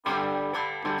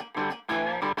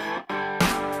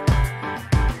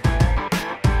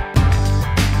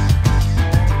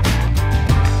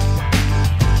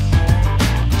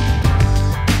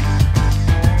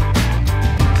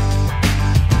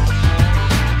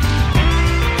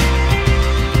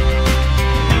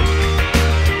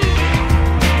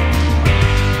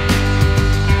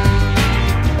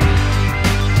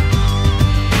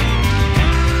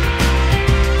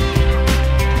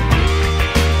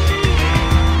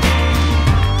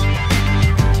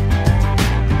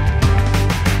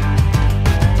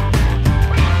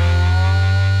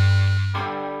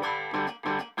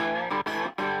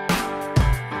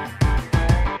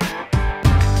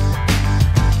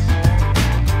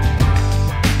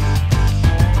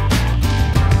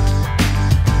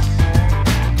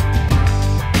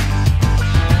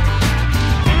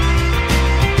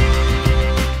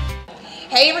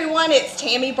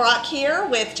Tami Brock here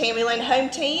with Tami Lynn Home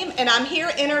Team, and I'm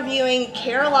here interviewing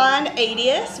Caroline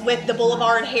Aideuis with the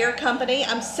Boulevard Hair Company.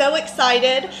 I'm so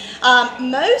excited.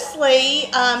 Mostly,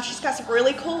 she's got some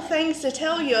really cool things to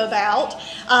tell you about,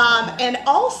 and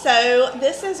also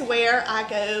this is where I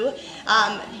go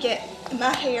get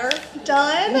my hair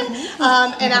done,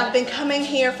 and I've been coming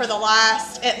here for the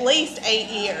last at least 8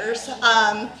 years.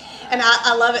 And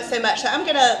I love it so much. So I'm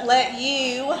going to let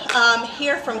you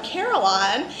hear from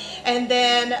Caroline, and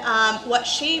then what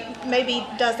she maybe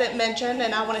doesn't mention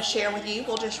and I want to share with you,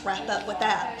 we'll just wrap up with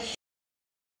that.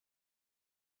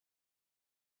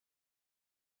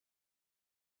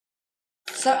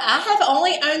 So I have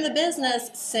only owned the business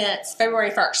since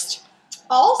February 1st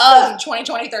Awesome. of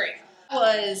 2023.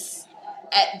 Was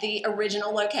at the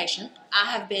original location.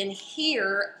 I have been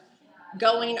here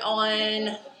going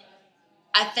on,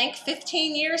 I think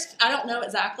 15 years. I don't know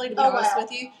exactly, to be honest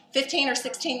with you. 15 or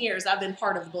 16 years I've been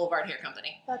part of the Boulevard Hair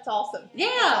Company. That's awesome.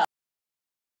 Yeah.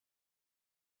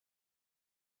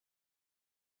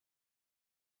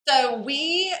 So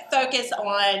we focus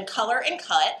on color and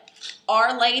cut.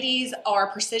 Our ladies are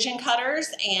precision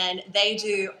cutters, and they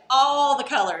do all the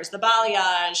colors, the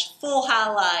balayage, full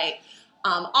highlight,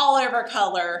 all over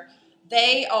color.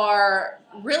 They are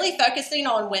really focusing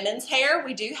on women's hair.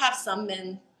 We do have some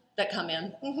men that come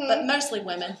in, but mostly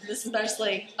women. This is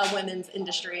mostly a women's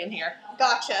industry in here.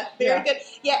 Gotcha. Very good.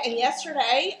 Yeah, and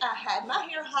yesterday I had my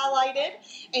hair highlighted,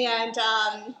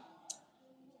 and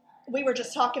we were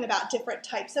just talking about different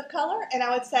types of color, and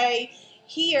I would say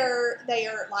here they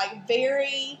are like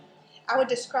very, I would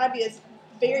describe you as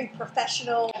very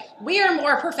professional. We are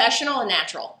more professional and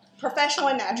natural. Professional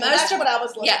and natural. That's what I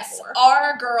was looking for.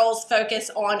 Our girls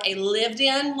focus on a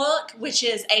lived-in look, which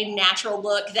is a natural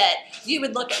look that you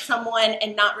would look at someone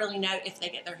and not really know if they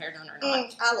get their hair done or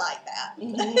not. I like that.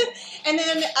 And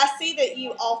then I see that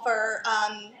you offer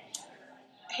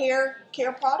hair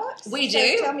care products. We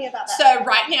do. Tell me about that. So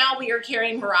right now we are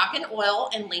carrying Moroccan oil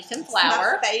and leaf and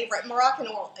flower. My favorite. Moroccan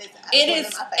oil is It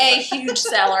is a huge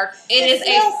seller. It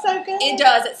smells so good. It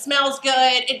does. It smells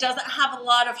good. It doesn't have a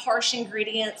lot of harsh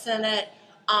ingredients in it.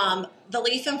 The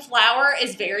leaf and flower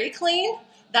is very clean.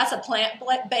 That's a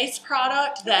plant-based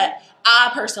product that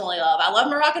I personally love. I love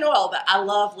Moroccan oil, but I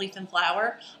love leaf and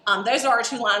flower. Those are our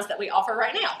two lines that we offer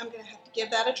right now. I'm going to have to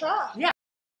give that a try. Yeah.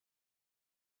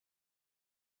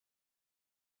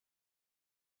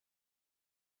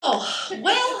 Oh,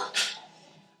 well,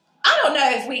 I don't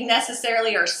know if we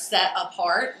necessarily are set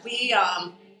apart. We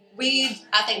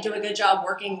I think, do a good job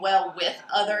working well with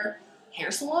other hair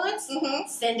salons.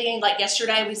 Sending, like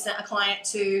yesterday, we sent a client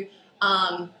to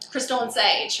Crystal and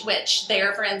Sage, which they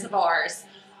are friends of ours.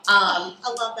 I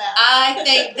love that. I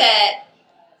think that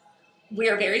we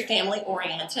are very family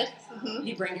oriented.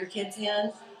 You bring your kids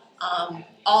in.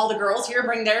 All the girls here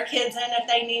bring their kids in if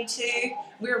they need to.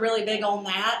 We're really big on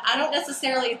that. I don't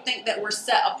necessarily think that we're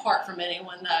set apart from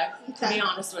anyone, though, to be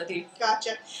honest with you.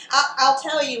 Gotcha. I'll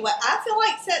tell you what I feel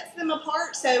like sets them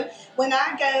apart. So when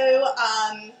I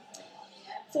go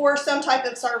for some type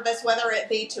of service, whether it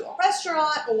be to a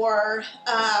restaurant or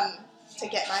to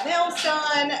get my nails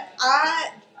done,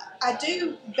 I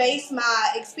do base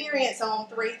my experience on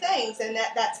 3 things, and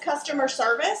that's customer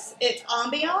service, it's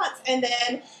ambiance, and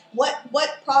then what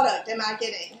product am I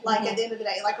getting? Like at the end of the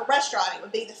day, like a restaurant, it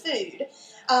would be the food.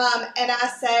 And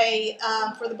I say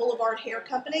for the Boulevard Hair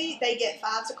Company, they get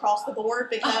 5s across the board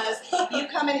because you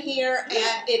come in here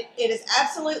and it is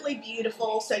absolutely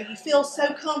beautiful. So you feel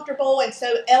so comfortable and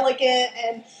so elegant,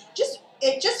 and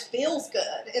it just feels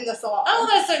good in the salon. Oh,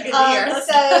 that's so good to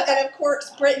hear. And of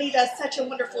course, Brittany does such a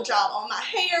wonderful job on my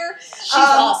hair. She's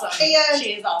awesome. And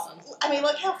she is awesome. I mean,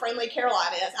 look how friendly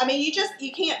Caroline is. I mean,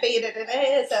 you can't beat it, and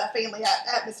it is a family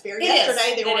atmosphere.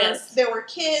 Yesterday there were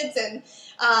kids, and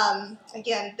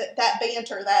again that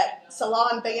banter, that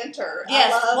salon banter.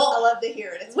 Yes, I love to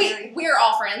hear it. We're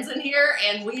all friends in here,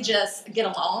 and we just get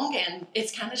along, and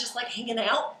it's kind of just like hanging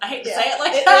out. I hate to say it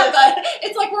like that, but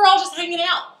it's like we're all just hanging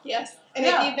out. Yes. And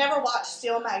if you've never watched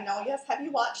Steel Magnolias, have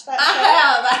you watched that? I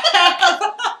have.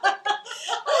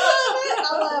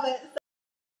 I love it.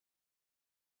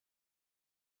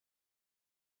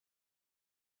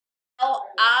 Well,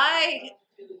 I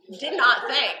did not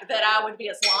think that I would be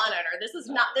a salon owner. This was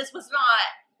not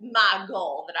my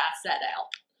goal that I set out.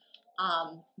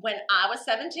 When I was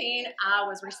 17, I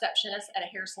was receptionist at a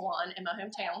hair salon in my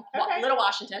hometown, Little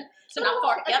Washington. So not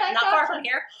far. Not far from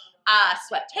here. I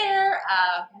swept hair,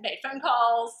 I made phone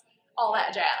calls, all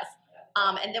that jazz.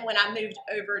 And then when I moved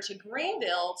over to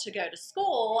Greenville to go to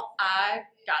school, I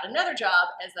got another job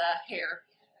as a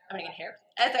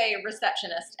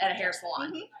receptionist at a hair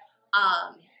salon.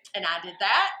 And I did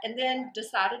that and then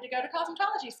decided to go to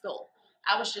cosmetology school.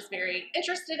 I was just very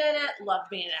interested in it, loved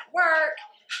being at work.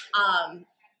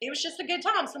 It was just a good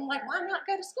time. So I'm like, why not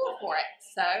go to school for it?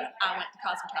 So I went to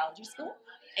cosmetology school.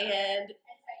 And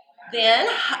then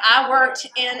I worked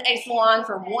in a salon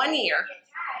for 1 year.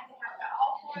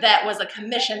 That was a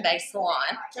commission-based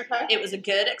salon. Okay. It was a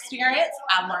good experience.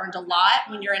 I learned a lot.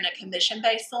 When you're in a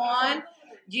commission-based salon,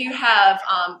 you have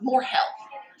more help.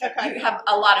 Okay. You have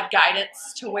a lot of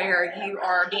guidance to where you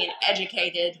are being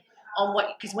educated on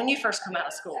what, because when you first come out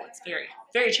of school, it's very,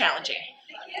 very challenging.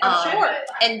 I'm sure.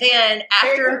 And then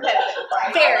after,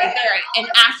 very, very. And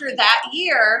after that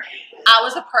year, I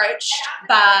was approached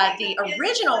by the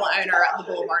original owner of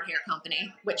the Boulevard Hair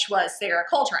Company, which was Sarah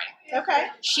Coltrane. Okay.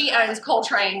 She owns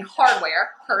Coltrane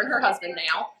Hardware, her and her husband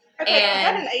now. Okay,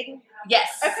 And is that in Aideuis?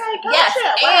 yes. Okay, gotcha. Yes.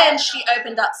 Wow. And she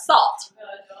opened up Salt,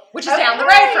 which is down the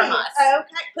road from us.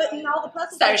 Okay, putting all the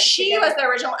puzzles So she was the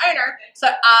original owner. So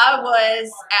I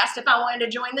was asked if I wanted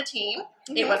to join the team.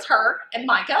 Mm-hmm. It was her and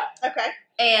Micah. Okay.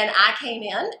 And I came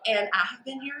in, and I have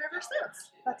been here ever since.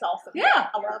 That's awesome. Yeah.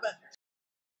 I love it.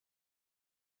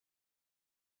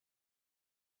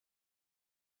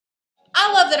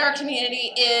 I love that our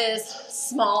community is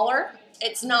smaller.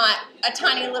 It's not a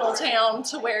tiny little town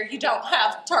to where you don't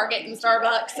have Target and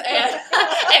Starbucks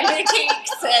and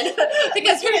boutiques, and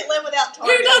because You can't live without who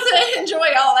Target. doesn't enjoy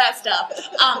all that stuff?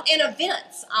 And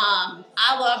events.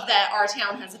 I love that our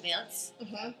town has events.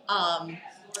 Mm-hmm.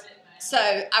 So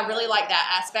I really like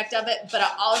that aspect of it, but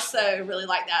I also really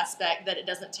like the aspect that it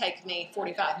doesn't take me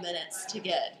 45 minutes to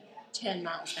get 10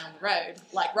 miles down the road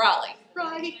like Raleigh.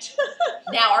 Right.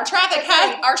 Now our traffic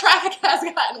has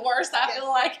gotten worse, I feel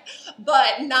like,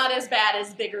 but not as bad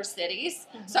as bigger cities.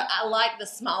 Mm-hmm. So I like the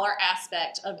smaller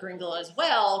aspect of Greenville as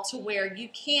well, to where you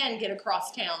can get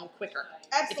across town quicker.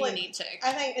 Absolutely. If you need to.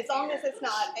 I think as long as it's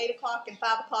not 8 o'clock and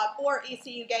 5 o'clock or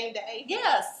ECU game day.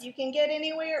 Yes. You can get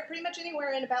anywhere, pretty much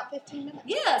anywhere in about 15 minutes.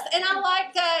 Yes, and I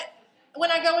like that when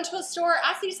I go into a store,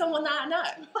 I see someone that I know.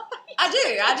 I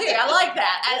do. I like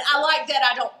that. And I like that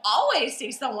I don't always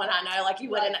see someone I know like you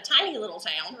would in a tiny little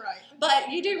town. Right.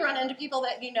 But you do run into people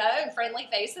that you know and friendly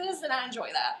faces, and I enjoy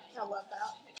that. I love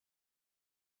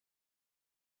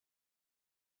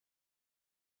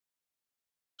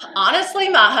that. Honestly,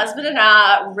 my husband and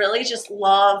I really just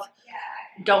love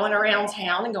going around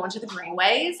town and going to the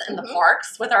greenways and the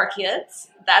parks with our kids.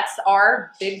 That's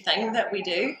our big thing that we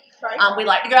do. Right. We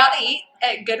like to go out to eat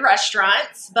at good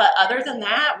restaurants, but other than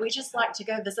that, we just like to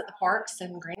go visit the parks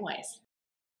and greenways.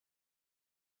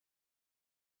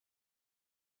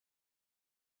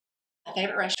 My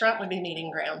favorite restaurant would be Meeting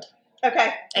Ground.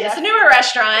 Okay. And it's a newer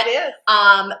restaurant. It is.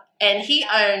 And he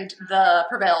owned the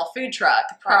Prevail food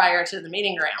truck prior to the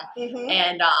Meeting Ground. Mm-hmm.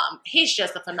 And he's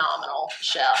just a phenomenal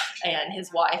chef, and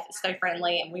his wife is so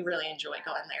friendly, and we really enjoy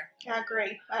going there. I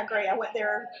agree. I went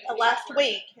there last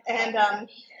week and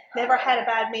never had a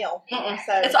bad meal.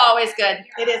 So it's always good.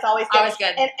 It is always good. Always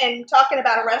good. And talking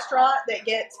about a restaurant that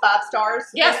gets 5 stars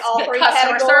Yes, in all 3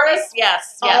 customer categories. service.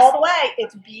 Yes, All the way.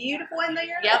 It's beautiful in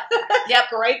there. Yep.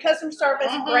 Great customer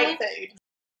service, great food.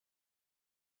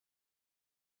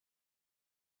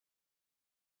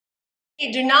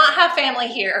 We do not have family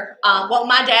here. Well,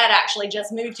 my dad actually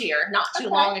just moved here not too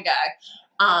long ago.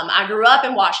 I grew up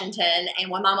in Washington,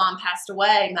 and when my mom passed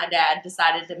away, my dad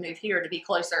decided to move here to be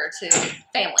closer to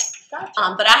family.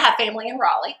 Gotcha. But I have family in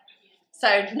Raleigh.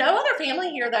 So no other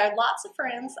family here, though. Lots of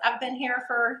friends. I've been here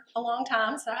for a long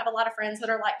time, so I have a lot of friends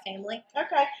that are like family.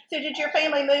 Okay. So did your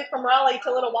family move from Raleigh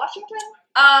to Little Washington?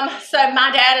 So my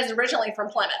dad is originally from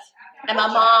Plymouth, and my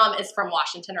mom is from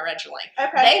Washington originally.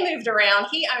 Okay. They moved around.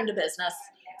 He owned a business,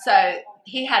 so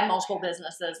he had multiple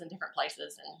businesses in different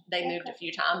places, and they moved a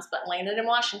few times, but landed in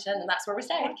Washington, and that's where we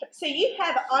stayed. So you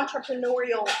have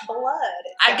entrepreneurial blood.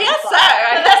 I guess so.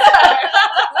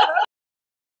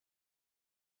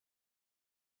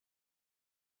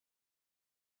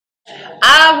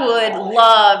 I would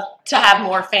love to have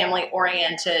more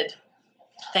family-oriented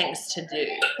things to do.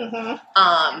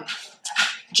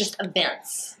 Just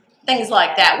events, things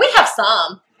like that. We have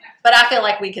some, but I feel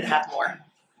like we could have more.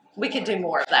 We could do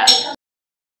more of that.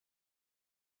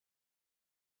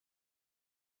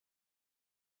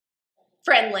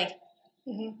 Friendly.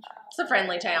 It's a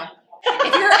friendly town.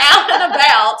 If you're out and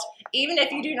about, even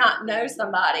if you do not know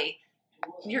somebody,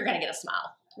 you're going to get a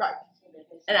smile. Right.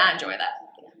 And I enjoy that.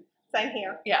 Same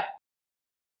here. Yeah.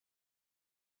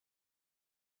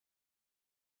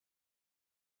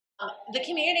 The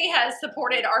community has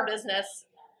supported our business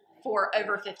for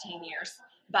over 15 years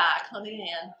by coming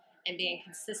in and being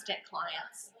consistent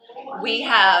clients. We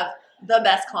have the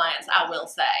best clients, I will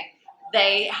say.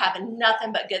 They have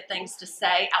nothing but good things to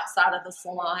say outside of the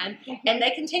salon, and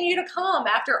they continue to come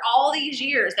after all these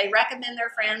years. They recommend their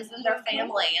friends and their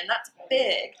family, and that's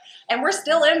big. And we're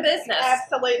still in business.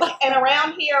 Absolutely. And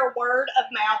around here, word of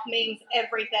mouth means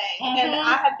everything. And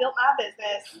I have built my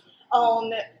business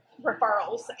on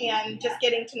referrals and just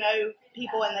getting to know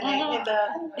people in the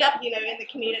in the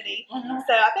community.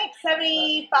 So I think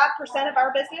 75% of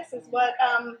our business is what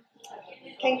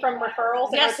came from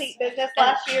referrals and repeat business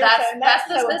last year. That's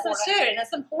this business too, and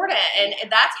it's important, and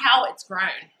that's how it's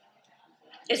grown.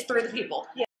 It's through the people.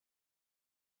 Yeah.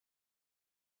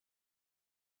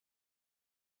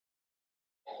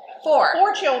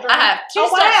 4 children. I have 2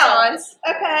 stepsons.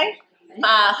 Okay.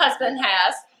 My husband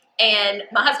has, and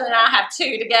my husband and I have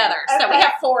 2 together. So we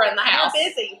have 4 in the house. You're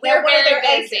busy. We're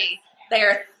very busy.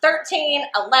 They're 13,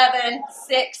 11,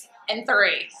 6, and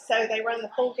 3. So they run the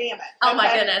full gamut. Oh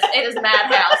my goodness. It is a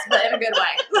madhouse, but in a good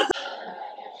way.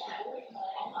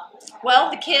 Well,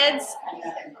 the kids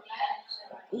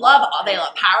love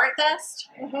Pirate Fest.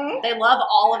 They love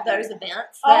all of those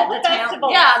events. The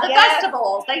festivals. Yeah, the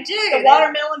festivals. They do. The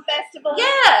Watermelon Festival.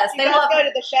 Yes. They love go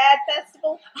to the Shad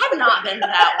Festival. I have not been to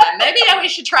that one. Maybe we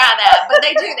should try that. But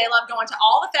they do. They love going to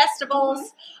all the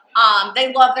festivals.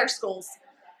 They love their schools.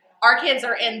 Our kids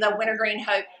are in the Wintergreen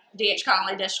Hope D.H.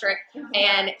 Conley district,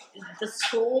 and the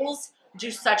schools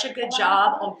do such a good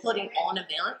job on putting on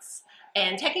events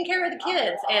and taking care of the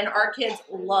kids, and our kids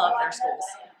love their schools.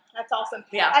 That's awesome.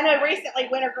 Yeah. I know recently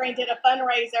Wintergreen did a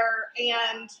fundraiser,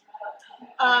 and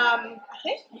I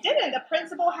think didn't the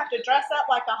principal have to dress up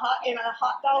like in a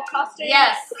hot dog costume?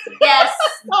 Yes.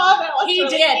 He really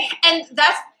did. neat. And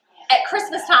that's at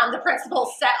Christmas time, the principal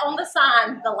sat on the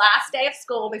sign the last day of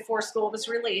school before school was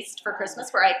released for Christmas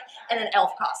break in an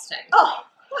elf costume. Oh.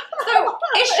 So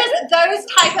it's just those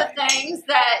type of things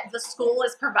that the school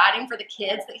is providing for the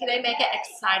kids that they make it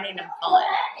exciting and fun.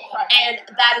 Right. And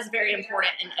that is very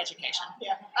important in education.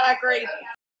 Yeah, I agree.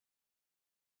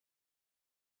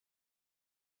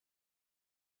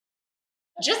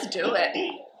 Just do it.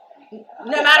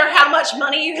 No matter how much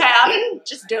money you have,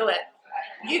 just do it.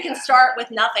 You can start with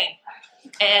nothing.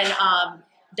 And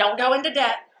don't go into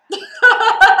debt.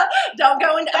 Don't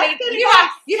go into,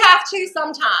 you have to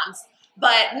sometimes.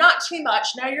 But not too much.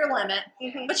 Know your limit.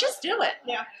 But just do it.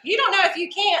 Yeah. You don't know if you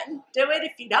can't do it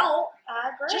if you don't.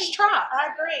 I agree. Just try. I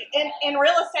agree. In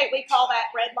real estate, we call that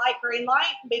red light, green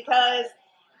light, because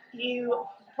you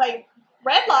play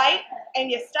red light and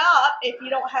you stop if you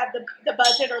don't have the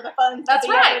budget or the funds to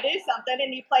be able to do something,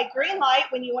 and you play green light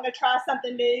when you want to try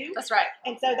something new. That's right.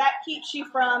 And so that keeps you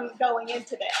from going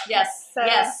into that. Yes. So,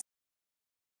 yes.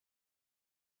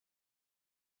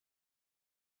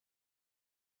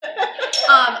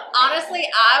 Honestly,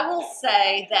 I will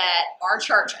say that our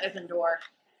church Open Door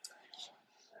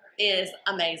is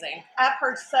amazing. I've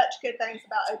heard such good things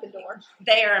about Open Door.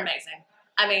 They are amazing.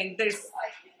 I mean,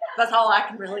 that's all I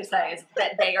can really say is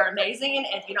that they are amazing.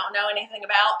 If you don't know anything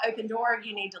about Open Door,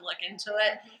 you need to look into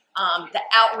it. The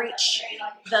outreach,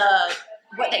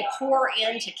 what they pour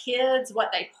into kids,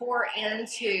 what they pour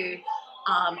into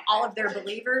all of their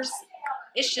believers,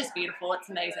 it's just beautiful. It's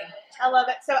amazing. I love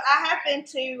it. So I have been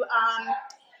to,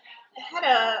 had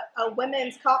a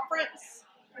women's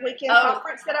weekend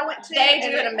conference that I went to. They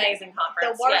do an amazing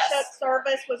conference. The worship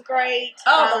service was great.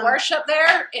 The worship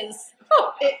there is,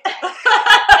 it's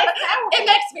it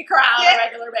makes me cry on a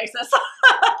regular basis.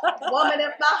 Woman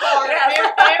of my heart.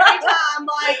 Yes. Every time,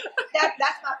 like,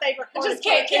 that's my favorite part. Just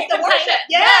can't the worship. It.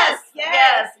 Yes.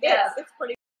 It's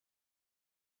pretty.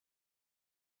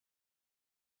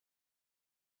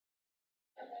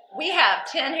 We have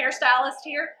 10 hairstylists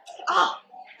here. Oh,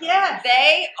 yes.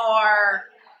 They are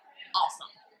awesome.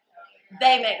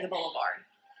 They make the Boulevard.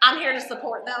 I'm here to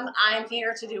support them. I am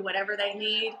here to do whatever they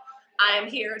need. I am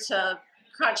here to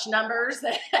crunch numbers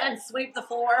and sweep the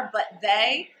floor, but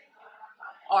they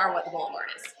are what the Boulevard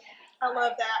is. I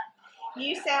love that.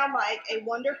 You sound like a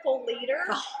wonderful leader,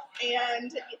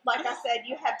 and like I said,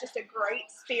 you have just a great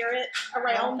spirit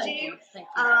around you. Thank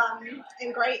you.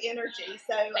 And great energy.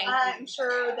 So I'm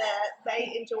sure that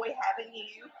they enjoy having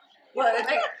you. Well, it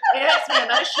makes me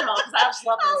emotional because I just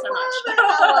love them so much.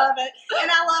 I love it.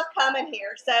 And I love coming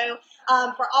here. So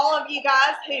for all of you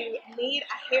guys who need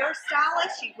a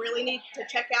hairstylist, you really need to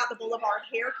check out the Boulevard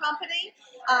Hair Company.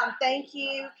 Thank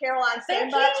you, Caroline, so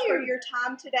much for your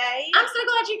time today. I'm so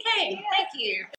glad you came. Thank you.